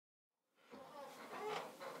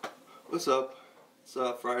What's up? It's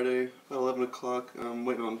Friday, about 11 o'clock. I'm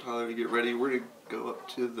waiting on Tyler to get ready. We're going to go up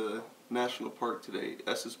to the national park today,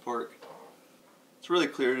 Estes Park. It's really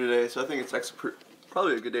clear today, so I think it's actually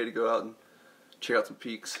probably a good day to go out and check out some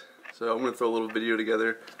peaks. So I'm going to throw a little video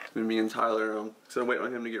together with me and Tyler. So I'm waiting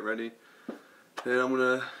on him to get ready. Then I'm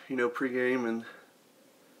going to, pregame and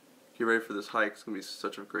get ready for this hike. It's going to be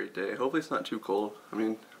such a great day. Hopefully it's not too cold. I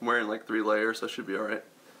mean, I'm wearing like 3 layers, so I should be alright.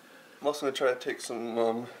 I'm also going to try to take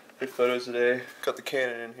some good photos today. Got the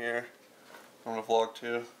Canon in here. I'm going to vlog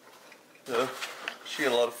too. So, she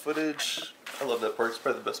got a lot of footage. I love that park. It's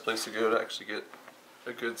probably the best place to go to actually get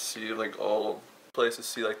a good see of like all places,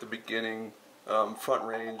 see like the beginning front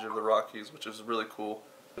range of the Rockies, which is really cool.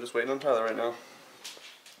 I'm just waiting on Tyler right now.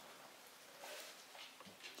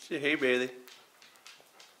 Say hey, Bailey.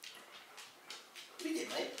 What you did,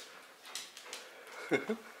 mate?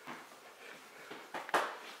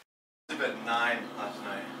 Sleep at 9 last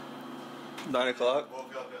night. 9 o'clock?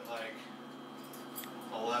 Woke up at like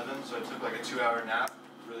 11, so I took like a 2-hour nap,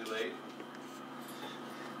 really late.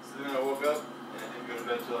 So then I woke up and I didn't go to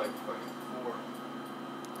bed till like fucking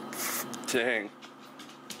 4. Dang.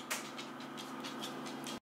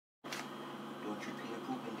 Don't you pee and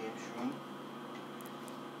poop in damn room?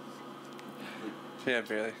 Yeah,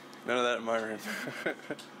 Bailey. None of that in my room.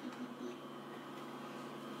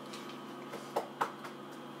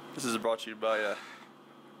 This is brought to you by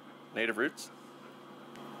Native Roots.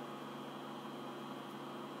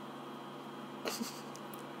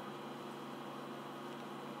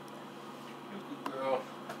 Girl.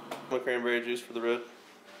 My cranberry juice for the road.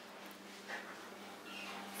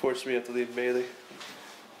 Forced me to have to leave Bailey.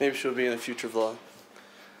 Maybe she'll be in a future vlog.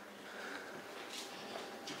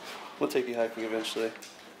 We'll take you hiking eventually.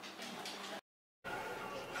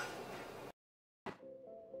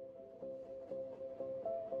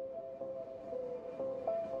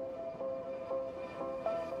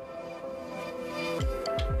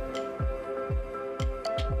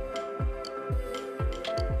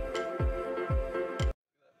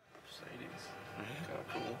 Kinda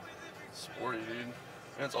cool. Sporty, dude. And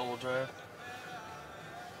it's all-wheel drive.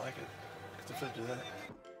 I like it. Get the footage of that.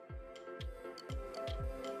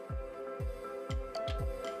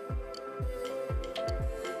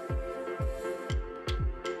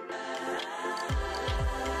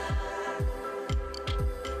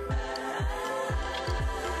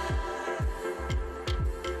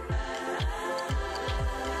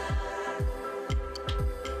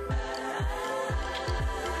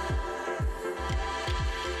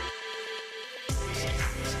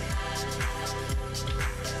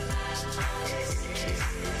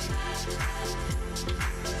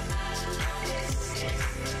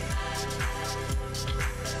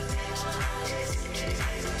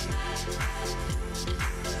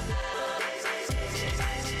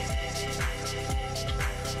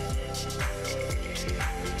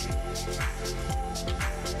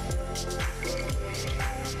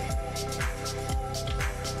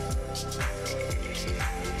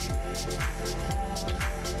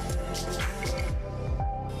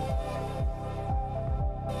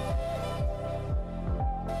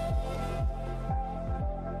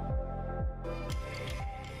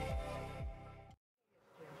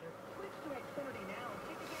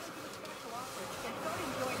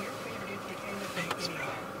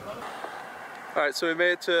 Alright, so we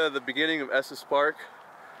made it to the beginning of Estes Park.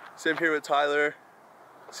 So I'm here with Tyler.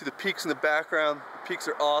 See the peaks in the background. The peaks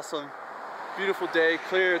are awesome. Beautiful day,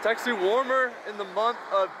 clear. It's actually warmer in the month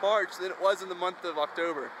of March than it was in the month of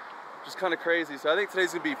October, which is kind of crazy. So I think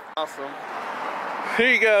today's gonna be awesome.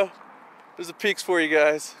 Here you go. There's the peaks for you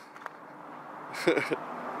guys.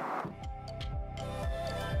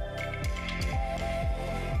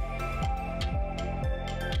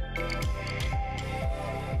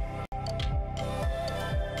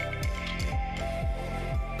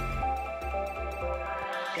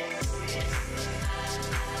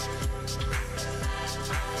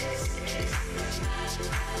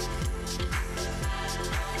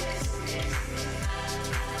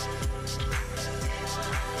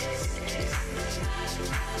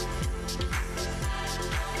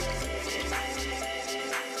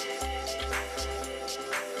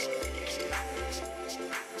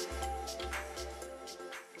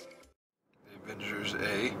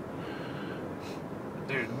 A.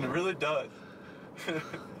 Dude, it really does. It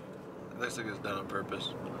looks like it's done on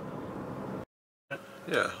purpose.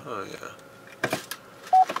 Yeah, oh yeah.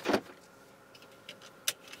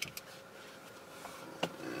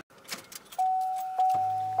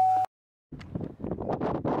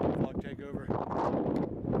 Vlog takeover.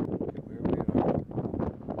 Where we are.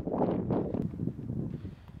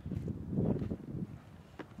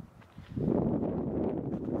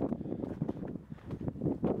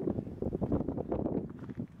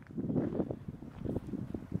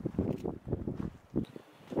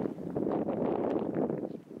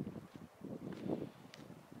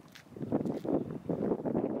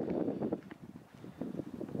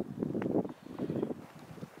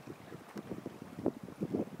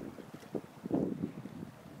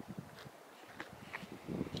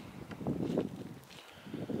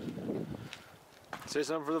 Say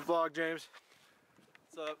something for the vlog, James.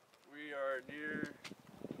 What's up? We are near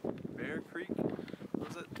Bear Creek. What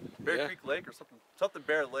was it? Bear Creek Lake or something? Something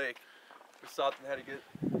Bear Lake. We stopped and had to get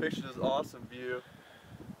pictures of this awesome view.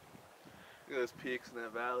 Look at those peaks in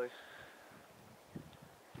that valley.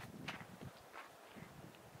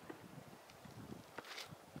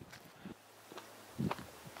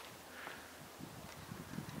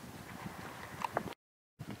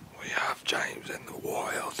 We have James in the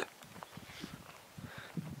wild.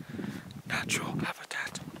 Natural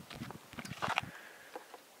habitat.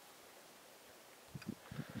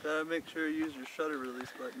 Gotta make sure you use your shutter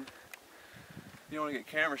release button. You don't want to get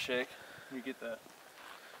camera shake. You get that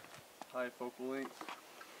high focal length.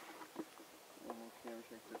 One more camera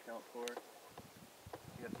shake to account for.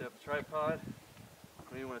 You have to have a tripod.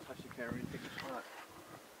 When you want to touch the camera, you take a shot.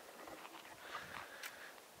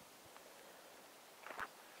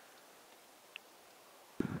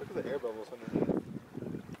 Look at the air bubbles underneath.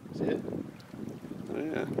 See it? Oh,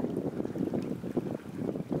 yeah.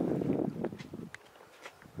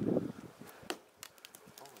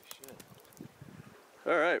 Holy shit.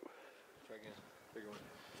 All right. Try again. Bigger one.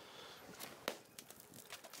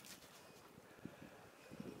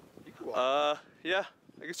 You could walk. Yeah.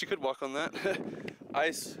 I guess you could walk on that.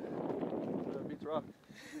 Ice beats rock.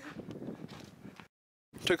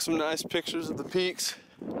 Took some nice pictures of the peaks.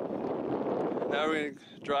 Now we're gonna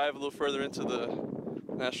drive a little further into the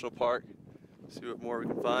national park, see what more we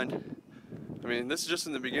can find. I mean, this is just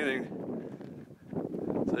in the beginning,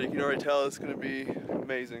 so you can already tell it's gonna be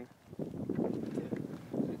amazing.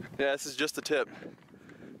 Yeah, this is just the tip.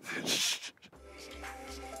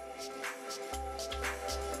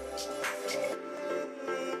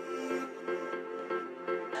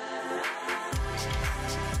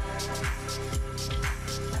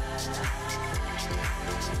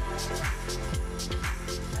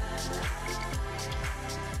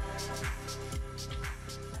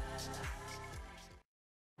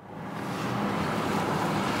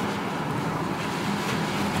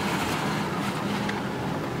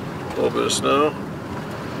 A little bit of snow.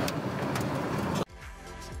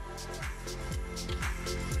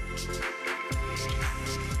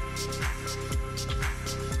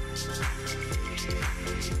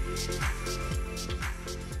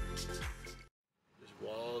 Just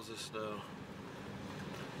walls of snow.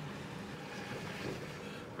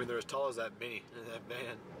 I mean, they're as tall as that mini, that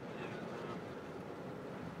van.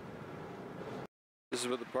 This is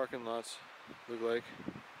what the parking lots look like.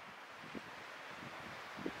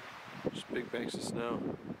 Just big banks of snow.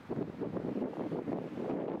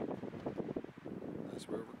 That's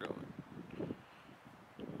where we're going. We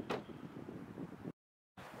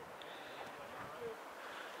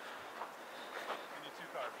need 2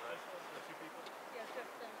 cars, right? For 2 people? Yeah,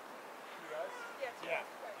 just them. 2 guys? Yeah, two Yeah. guys,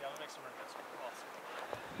 right. Yeah, I'll make some room. That's awesome.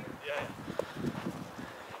 Yeah.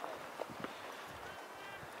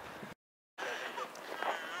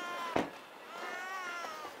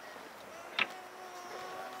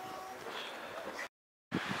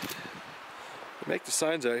 They make the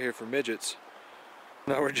signs out here for midgets.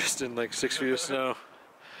 Now we're just in like 6 feet of snow.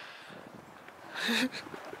 This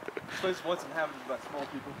place once inhabited by small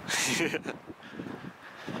people. Yeah.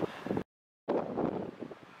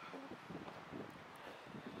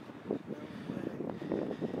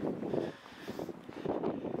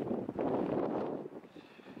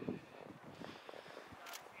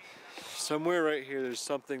 Somewhere right here there's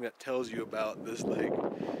something that tells you about this lake.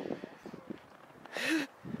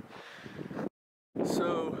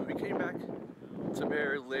 So we came back to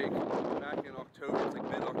Bear Lake back in October, it's like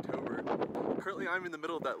mid-October. Currently I'm in the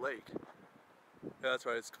middle of that lake. Yeah, that's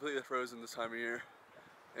right, it's completely frozen this time of year.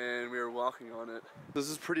 And we were walking on it. This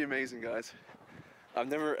is pretty amazing, guys. I've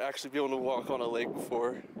never actually been able to walk on a lake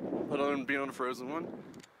before, let alone being on a frozen one.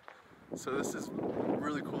 So this is a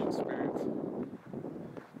really cool experience.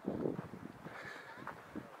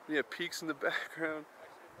 We have peaks in the background.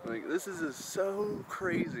 Like, this is so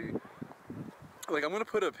crazy. Like, I'm gonna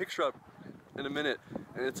put a picture up in a minute,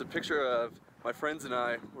 and it's a picture of my friends and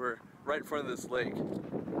I. We're right in front of this lake.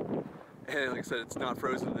 And like I said, it's not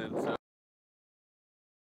frozen then, so.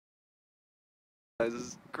 Guys, this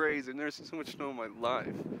is crazy. I've never seen so much snow in my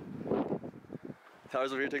life.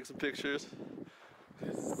 Tyler's over here taking some pictures.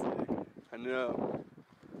 This is sick. I know.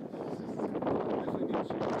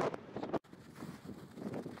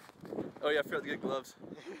 Oh yeah, I forgot to get gloves.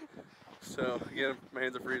 So again, my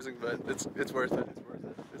hands are freezing, but it's worth it. It's worth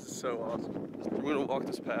it. This is so awesome. We're gonna walk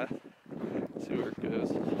this path, see where it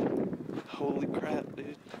goes. Holy crap,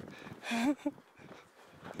 dude!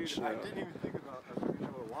 Dude, I didn't even think about being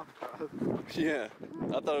able to walk across. Yeah,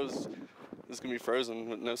 I thought it was gonna be frozen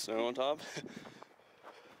with no snow on top.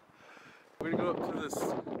 We're gonna go up to this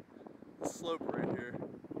slope right here.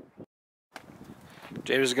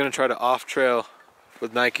 James is gonna try to off trail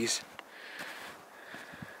with Nikes.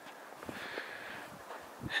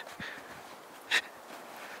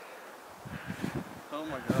 Oh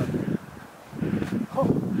my god.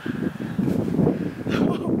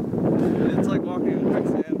 It's like walking in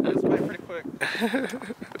quicksand. It's pretty quick.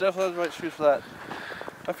 Definitely have the right shoes for that.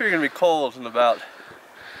 I figure you're gonna be cold in about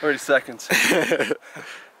 30 seconds.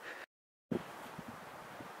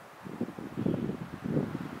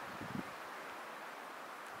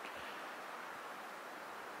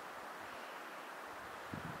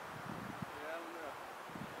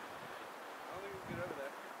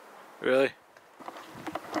 Really?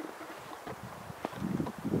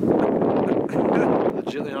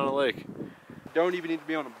 Legitly on a lake. Don't even need to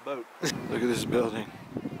be on a boat. Look at this building.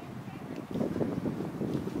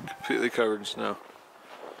 Completely covered in snow.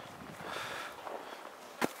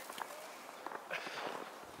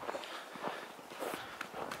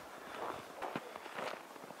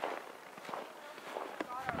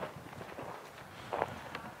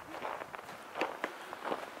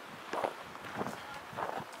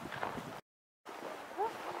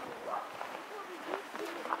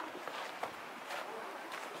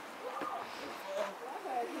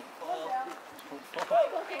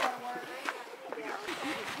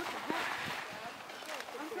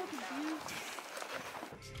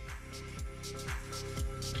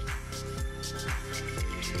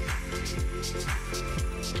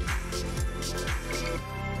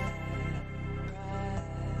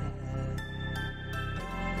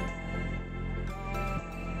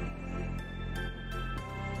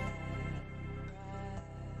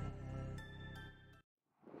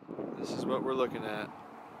 This is what we're looking at.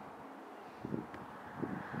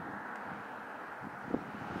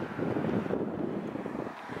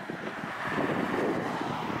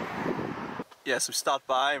 Yes, we stopped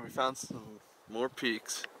by and we found some more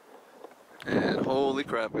peaks. And holy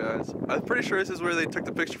crap, guys. I'm pretty sure this is where they took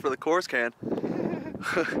the picture for the course can.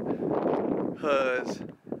 Cause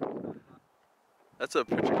that's a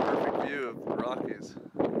picture perfect view of the Rockies.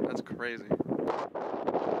 That's crazy.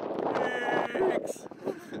 Peaks!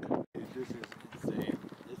 This is insane.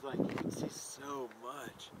 It's like you can see so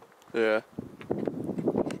much. Yeah.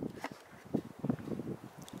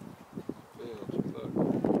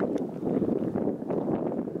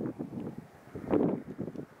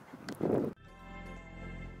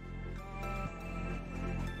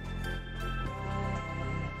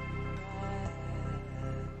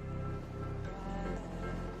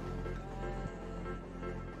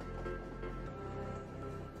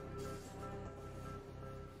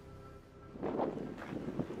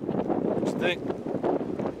 What you think?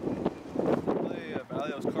 The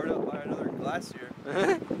valley was carved out by another glacier.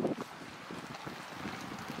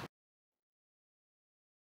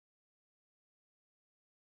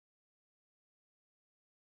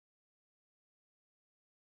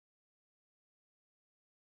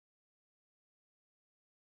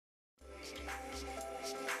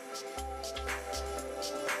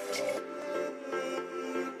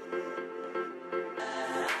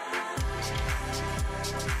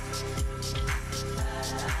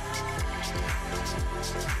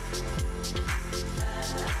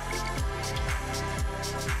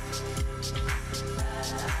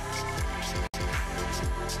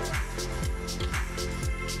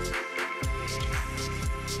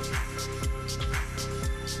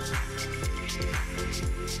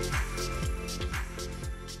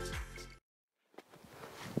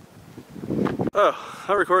 Oh,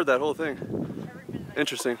 I recorded that whole thing.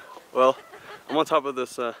 Interesting. Well, I'm on top of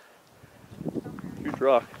this huge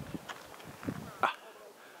rock.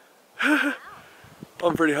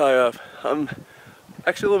 I'm pretty high up. I'm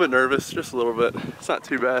actually a little bit nervous, just a little bit. It's not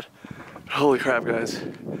too bad. But holy crap, guys.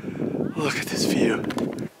 Look at this view.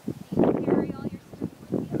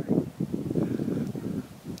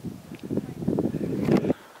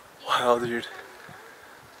 Wow, dude.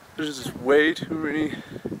 There's just way too many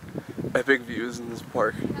epic views in this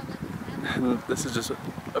park. And this is just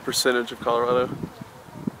a percentage of Colorado.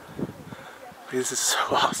 This is so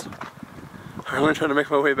awesome. I'm gonna try to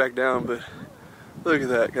make my way back down, but look at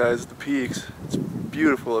that, guys, the peaks. It's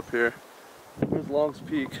beautiful up here. There's Long's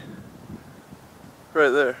Peak. Right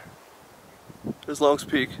there. There's Long's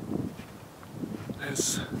Peak.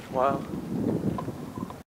 It's wow.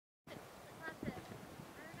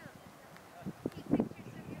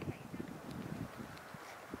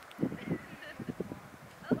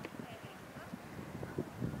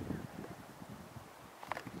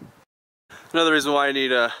 Another reason why I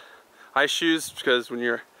need ice shoes, because when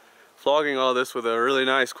you're vlogging all this with a really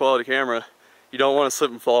nice quality camera, you don't want to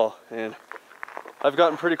slip and fall. And I've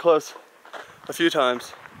gotten pretty close a few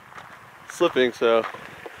times, slipping, so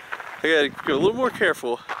I gotta be a little more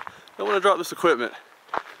careful. Don't want to drop this equipment.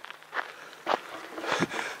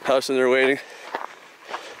 Tyler's in there waiting.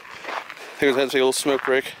 I think I was gonna take a little smoke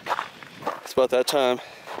break. It's about that time.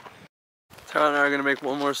 Tyler and I are gonna make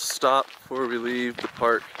one more stop before we leave the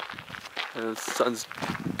park. And the sun's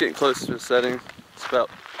getting close to setting. It's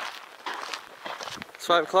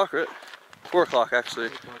 5 o'clock, right? 4 o'clock actually.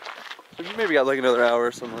 So you maybe got like another hour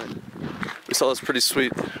or something like that. We saw this pretty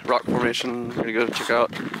sweet rock formation. We're gonna go check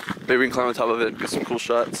out. Maybe we can climb on top of it and get some cool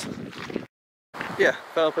shots. Yeah,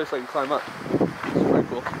 found a place I can climb up. It's pretty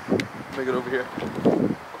cool. Make it over here.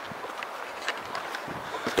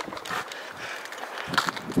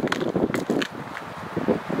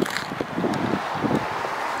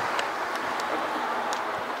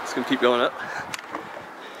 Just gonna keep going up.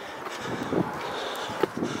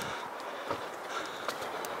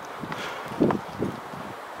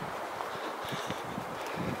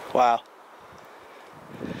 Wow.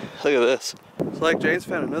 Look at this. It's like James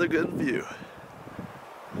found another good view.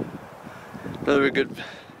 Another good.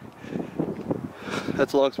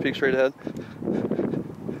 That's Long's Peak straight ahead.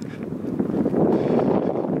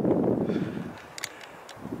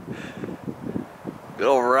 Good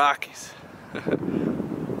old Rockies.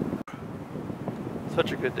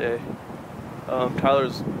 Such a good day.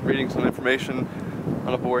 Tyler's reading some information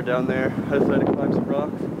on a board down there. I decided to climb some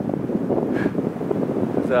rocks.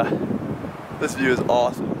 This view is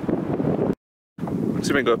awesome. Let's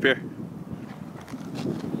see if we can go up here.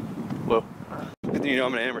 Whoa. Good thing you know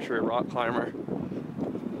I'm an amateur rock climber.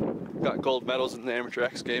 Got gold medals in the amateur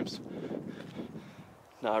X Games.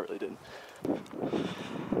 No, I really didn't.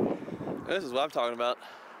 This is what I'm talking about.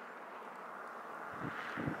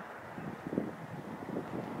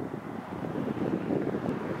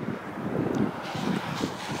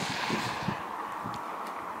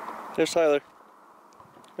 There's Tyler.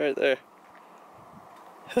 Right there.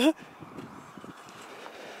 What's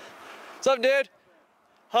up, dude?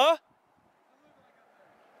 Huh?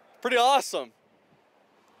 Pretty awesome.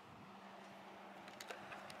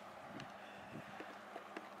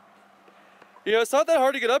 You know, it's not that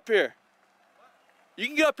hard to get up here. You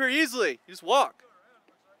can get up here easily. You just walk.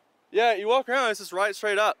 Yeah, you walk around, it's just right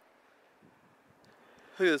straight up.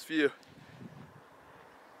 Look at this view.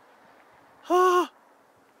 I'm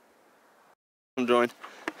joined.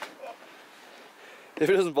 If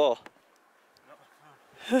it doesn't fall.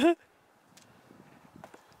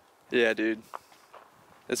 Yeah, dude.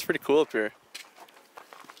 It's pretty cool up here.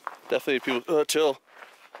 Definitely people chill.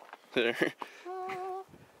 There.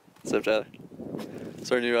 What's up, Tyler?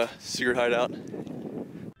 It's our new secret hideout.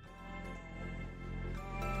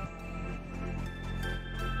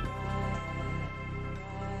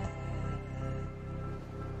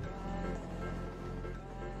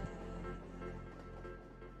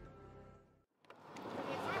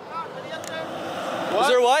 Is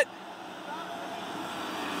there what?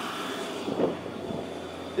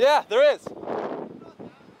 Yeah, there is.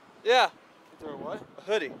 Yeah. Is there a what? A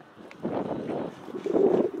hoodie.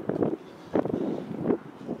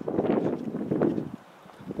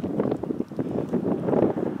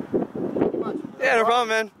 Yeah, no problem,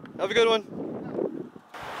 man. Have a good one.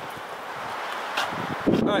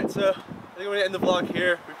 Alright, so I think I'm going to end the vlog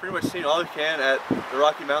here. We've pretty much seen all we can at the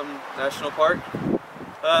Rocky Mountain National Park.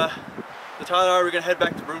 The Tyler and I are going to head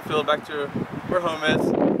back to Broomfield, back to where home is.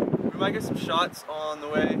 We might get some shots on the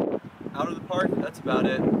way out of the park. That's about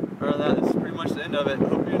it. Other than that, this is pretty much the end of it. I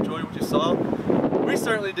hope you enjoyed what you saw. We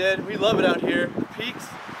certainly did. We love it out here. The peaks,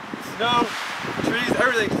 the snow, the trees,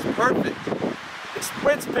 everything's just perfect. It's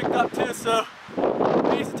picked up too, so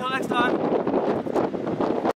peace until next time.